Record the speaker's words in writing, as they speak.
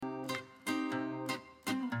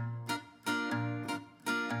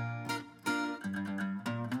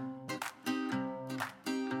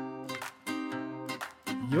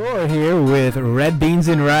You're here with Red Beans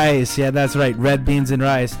and Rice. Yeah, that's right, Red Beans and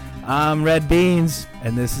Rice. I'm Red Beans,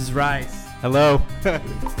 and this is Rice. Hello.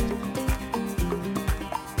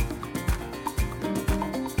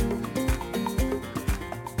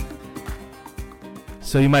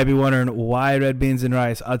 So you might be wondering, why Red Beans and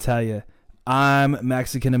Rice? I'll tell you. I'm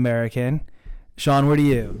Mexican-American. Sean, what are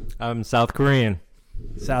you? I'm South Korean.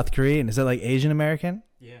 South Korean. Is that like Asian-American?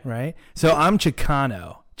 Yeah. Right? So I'm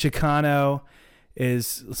Chicano. Chicano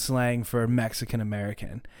is slang for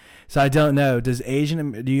Mexican-American. So I don't know. Do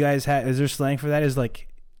you guys have, is there slang for that? Is like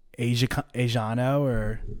Asiano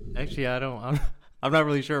or? Actually, I'm not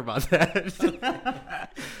really sure about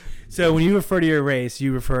that. So when you refer to your race,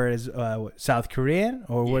 you refer as South Korean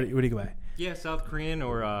or what do you go by? Yeah, South Korean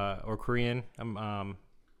or Korean. I'm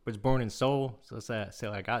was born in Seoul, so let's say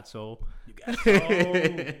I got Seoul. You got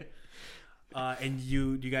Seoul. And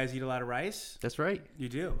you guys eat a lot of rice? That's right. You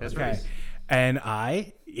do? That's okay. right. And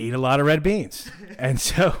I eat a lot of red beans. And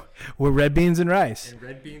so we're Red Beans and Rice. And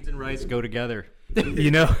red beans and rice go together.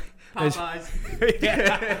 You know? Popeyes.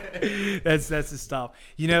 Yeah. That's the stuff.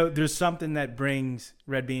 You know, there's something that brings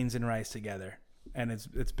red beans and rice together, and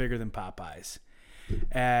it's bigger than Popeyes,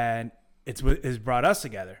 and it's what has brought us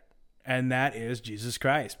together, and that is Jesus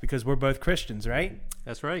Christ, because we're both Christians, right?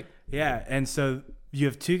 That's right. Yeah, and so you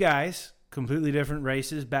have two guys, completely different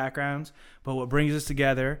races, backgrounds, but what brings us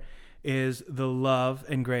together is the love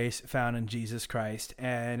and grace found in Jesus Christ.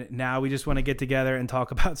 And now we just want to get together and talk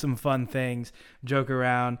about some fun things, joke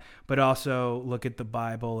around, but also look at the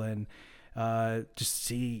Bible and just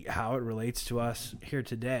see how it relates to us here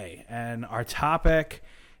today. And our topic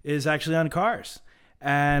is actually on cars.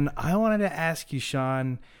 And I wanted to ask you,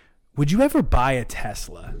 Sean, would you ever buy a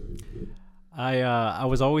Tesla? I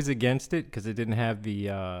was always against it because it didn't have the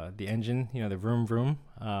engine, the vroom vroom,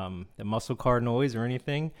 the muscle car noise or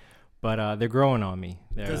anything. But they're growing on me.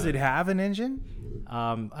 Does it have an engine?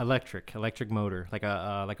 Electric motor, like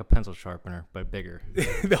a pencil sharpener, but bigger.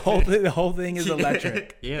 the whole thing is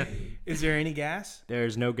electric. Yeah. Is there any gas?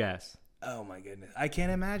 There's no gas. Oh my goodness, I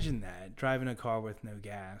can't imagine that, driving a car with no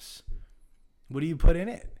gas. What do you put in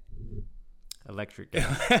it? Electric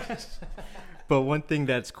gas. But one thing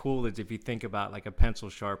that's cool is if you think about like a pencil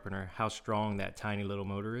sharpener, how strong that tiny little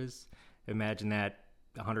motor is. Imagine that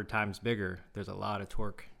 100 times bigger. There's a lot of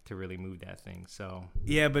torque to really move that thing. So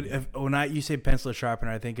yeah, but when you say pencil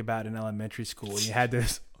sharpener, I think about in elementary school when you had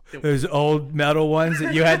those old metal ones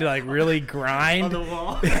that you had to like really grind on the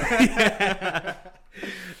wall. Yeah.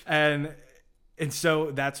 and so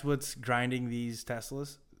that's what's grinding these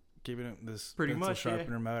Teslas, giving it this pretty pencil much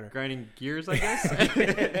sharpener motor, grinding gears, I guess.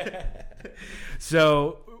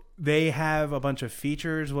 So they have a bunch of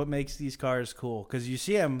features. What makes these cars cool? Because you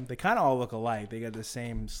see them, they kind of all look alike. They got the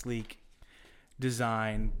same sleek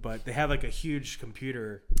design, but they have like a huge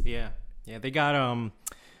computer. Yeah, they got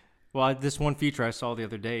this one feature I saw the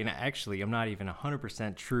other day, and actually I'm not even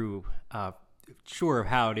 100% sure of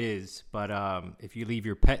how it is, but if you leave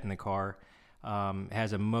your pet in the car, it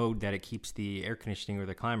has a mode that it keeps the air conditioning or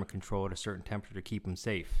the climate control at a certain temperature to keep them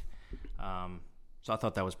safe. So I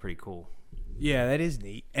thought that was pretty cool. Yeah, that is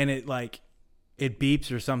neat. And it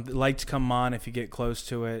beeps or something. Lights come on if you get close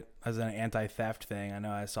to it as an anti-theft thing. I know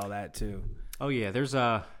I saw that too. Oh, yeah. There's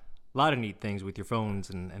a lot of neat things with your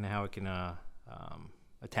phones and how it can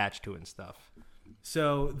attach to it and stuff.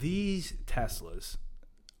 So these Teslas,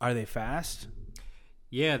 are they fast?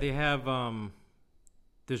 Yeah, they have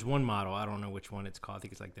there's one model. I don't know which one it's called. I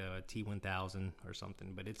think it's like the T1000 or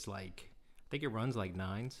something. But it's like, I think it runs like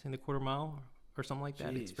 9s in the quarter mile or something like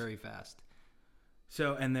that. Jeez. It's very fast.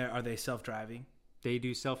 So, and are they self-driving? They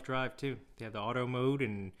do self-drive too. They have the auto mode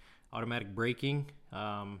and automatic braking,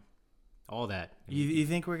 all that. You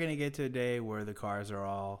think we're going to get to a day where the cars are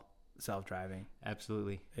all self-driving?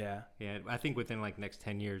 Absolutely. Yeah. Yeah, I think within like next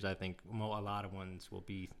 10 years, I think a lot of ones will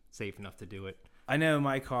be safe enough to do it. I know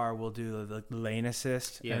my car will do the lane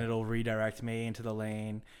assist, and it'll redirect me into the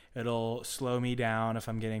lane. It'll slow me down if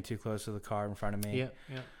I'm getting too close to the car in front of me.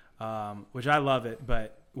 Yeah. Which I love it,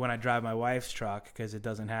 but when I drive my wife's truck, because it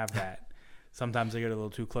doesn't have that, sometimes I get a little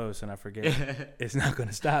too close and I forget it's not going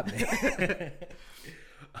to stop me.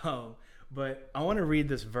 But I want to read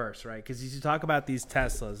this verse, right? Because you talk about these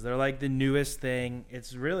Teslas. They're like the newest thing. It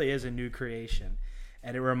really is a new creation.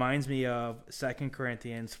 And it reminds me of 2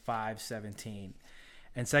 Corinthians 5:17.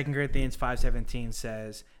 And 2 Corinthians 5:17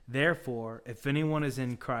 says, "Therefore, if anyone is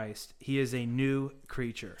in Christ, he is a new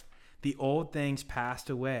creature. The old things passed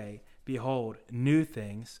away. Behold, new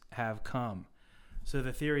things have come." So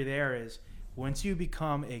the theory there is, once you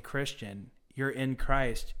become a Christian, you're in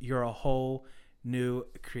Christ, you're a whole new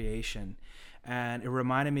creation. and it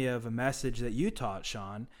reminded me of a message that you taught,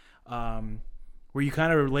 Sean, where you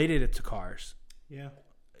kind of related it to cars. Yeah.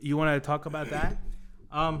 You want to talk about that?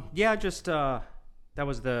 Yeah, just that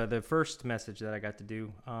was the first message that I got to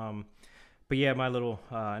do. But yeah, my little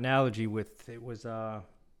analogy with it was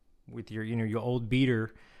with your your old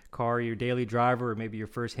beater car, your daily driver, or maybe your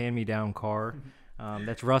first hand-me-down car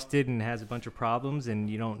that's rusted and has a bunch of problems, and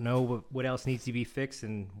you don't know what else needs to be fixed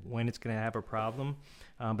and when it's going to have a problem,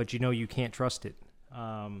 but you know you can't trust it.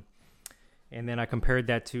 And then I compared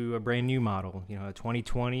that to a brand new model, a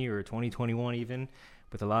 2020 or a 2021 even,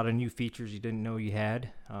 with a lot of new features you didn't know you had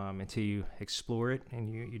until you explore it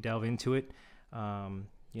and you delve into it.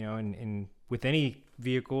 And with any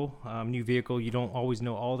vehicle, new vehicle, you don't always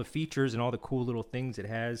know all the features and all the cool little things it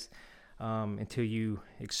has until you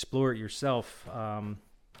explore it yourself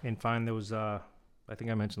and find those. I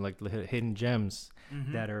think I mentioned like the hidden gems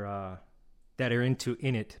that are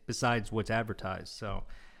in it besides what's advertised. So,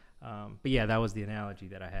 but yeah, that was the analogy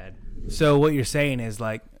that I had. So what you're saying is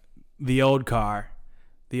like the old car,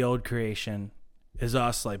 the old creation, is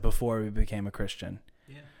us like before we became a Christian.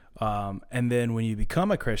 Yeah. And then when you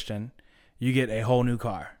become a Christian, you get a whole new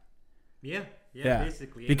car. Yeah,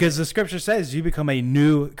 basically. Because the scripture says you become a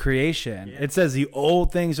new creation. Yeah. It says the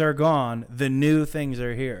old things are gone, the new things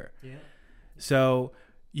are here. Yeah. So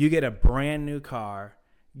you get a brand new car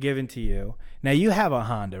given to you. Now you have a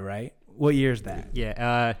Honda, right? What year is that?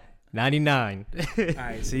 Yeah, 99. All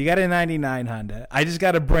right, so you got a 99 Honda. I just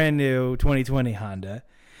got a brand new 2020 Honda.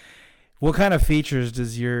 What kind of features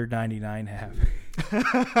does your 99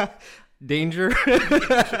 have? Danger.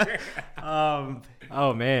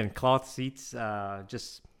 Oh man, cloth seats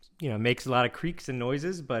just makes a lot of creaks and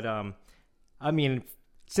noises, but I mean,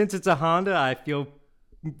 since it's a Honda, I feel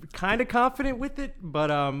kind of confident with it,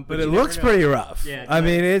 but it looks pretty rough. Yeah, I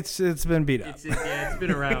mean, it's been beat up. It's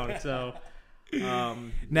been around. So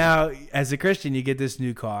now, as a Christian, you get this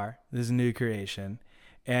new car, this new creation,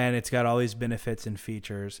 and it's got all these benefits and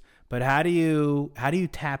features. But how do you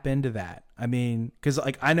tap into that? I mean, because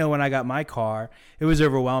like I know when I got my car, it was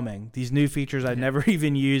overwhelming. These new features I'd never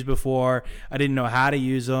even used before. I didn't know how to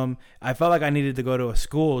use them. I felt like I needed to go to a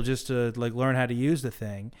school just to like learn how to use the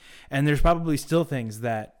thing. And there's probably still things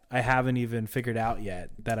that I haven't even figured out yet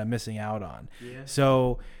that I'm missing out on. Yeah.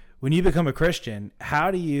 So when you become a Christian, how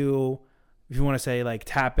do you, if you want to say like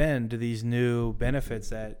tap into these new benefits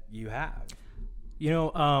that you have?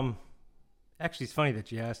 Actually, it's funny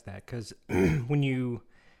that you asked that because when you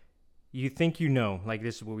think like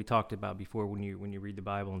this is what we talked about before when you read the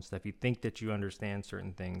Bible and stuff, you think that you understand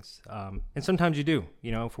certain things, and sometimes you do,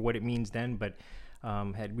 for what it means then. But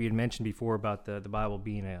we had mentioned before about the Bible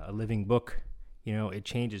being a living book. It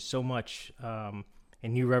changes so much, and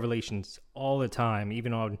new revelations all the time,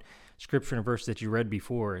 even on scripture and verses that you read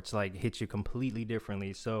before. It's like hits you completely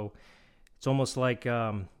differently. So it's almost like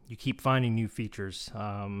you keep finding new features.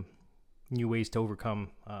 New ways to overcome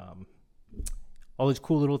all these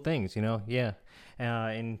cool little things,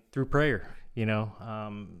 and through prayer,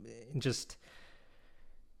 and just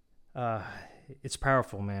it's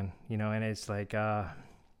powerful, man, and it's like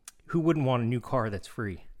who wouldn't want a new car that's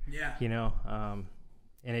free? Yeah, and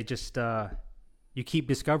it just you keep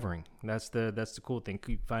discovering. That's the cool thing.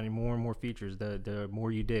 Keep finding more and more features. The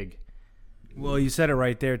more you dig. Well, you said it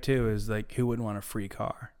right there too. Is like who wouldn't want a free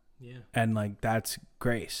car? Yeah, and like that's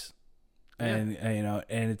grace. And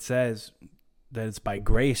and it says that it's by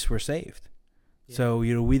grace we're saved. Yeah. So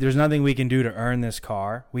there's nothing we can do to earn this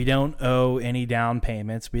car. We don't owe any down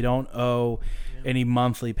payments. We don't owe any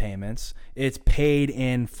monthly payments. It's paid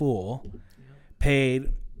in full, paid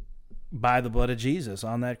by the blood of Jesus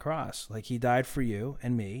on that cross. Like he died for you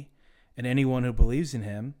and me, and anyone who believes in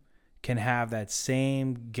him can have that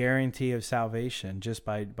same guarantee of salvation just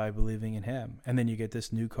by believing in him. And then you get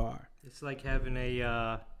this new car. It's like having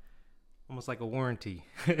almost like a warranty.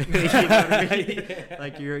 You know what I mean?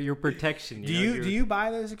 Like your protection. Do you buy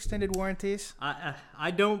those extended warranties?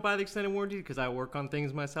 I don't buy the extended warranty because I work on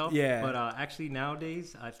things myself. Yeah. But actually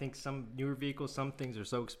nowadays, I think some newer vehicles, some things are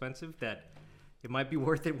so expensive that it might be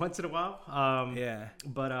worth it once in a while. Yeah.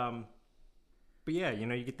 But yeah,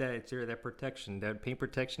 you get that protection, that paint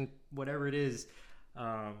protection, whatever it is.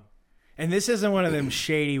 And this isn't one of them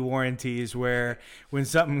shady warranties where when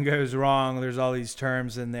something goes wrong, there's all these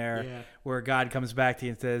terms in there where God comes back to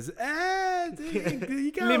you and says,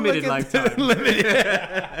 you gotta limited lifetime.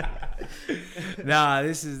 Nah,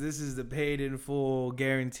 this is the paid in full,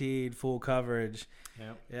 guaranteed full coverage.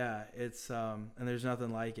 Yep. Yeah, it's and there's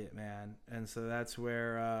nothing like it, man. And so that's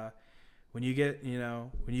where when you get in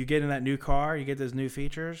that new car, you get those new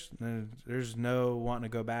features, there's no wanting to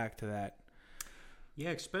go back to that Yeah,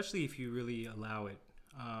 especially if you really allow it.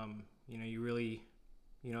 You really,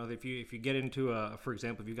 if you get into for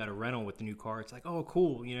example, if you got a rental with the new car, it's like, oh,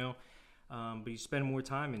 cool, but you spend more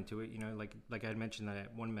time into it, like I had mentioned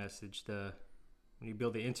that one message, when you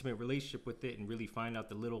build an intimate relationship with it and really find out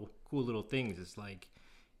the cool little things, it's like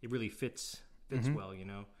it really fits well.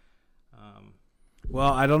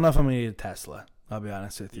 Well, I don't know if I'm going to need a Tesla. I'll be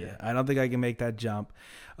honest with you. Yeah. I don't think I can make that jump.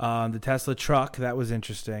 The Tesla truck, that was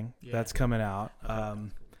interesting. Yeah. That's coming out.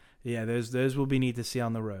 Yeah, those will be neat to see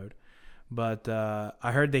on the road. But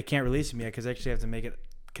I heard they can't release them yet because they actually have to make it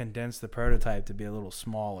condense the prototype to be a little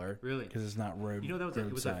smaller. Really? Because it's not road,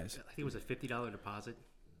 size. I think it was a $50 deposit.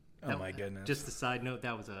 Oh my goodness! Just a side note,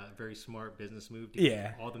 that was a very smart business move. To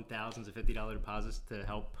get all them thousands of $50 deposits to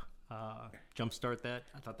help jumpstart that.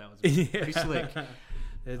 I thought that was pretty slick.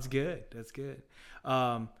 That's good. That's good.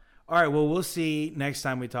 All right. Well, we'll see next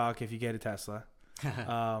time we talk if you get a Tesla.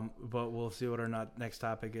 But we'll see what our next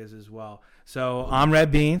topic is as well. So I'm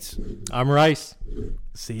Red Beans. I'm Rice.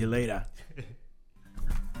 See you later.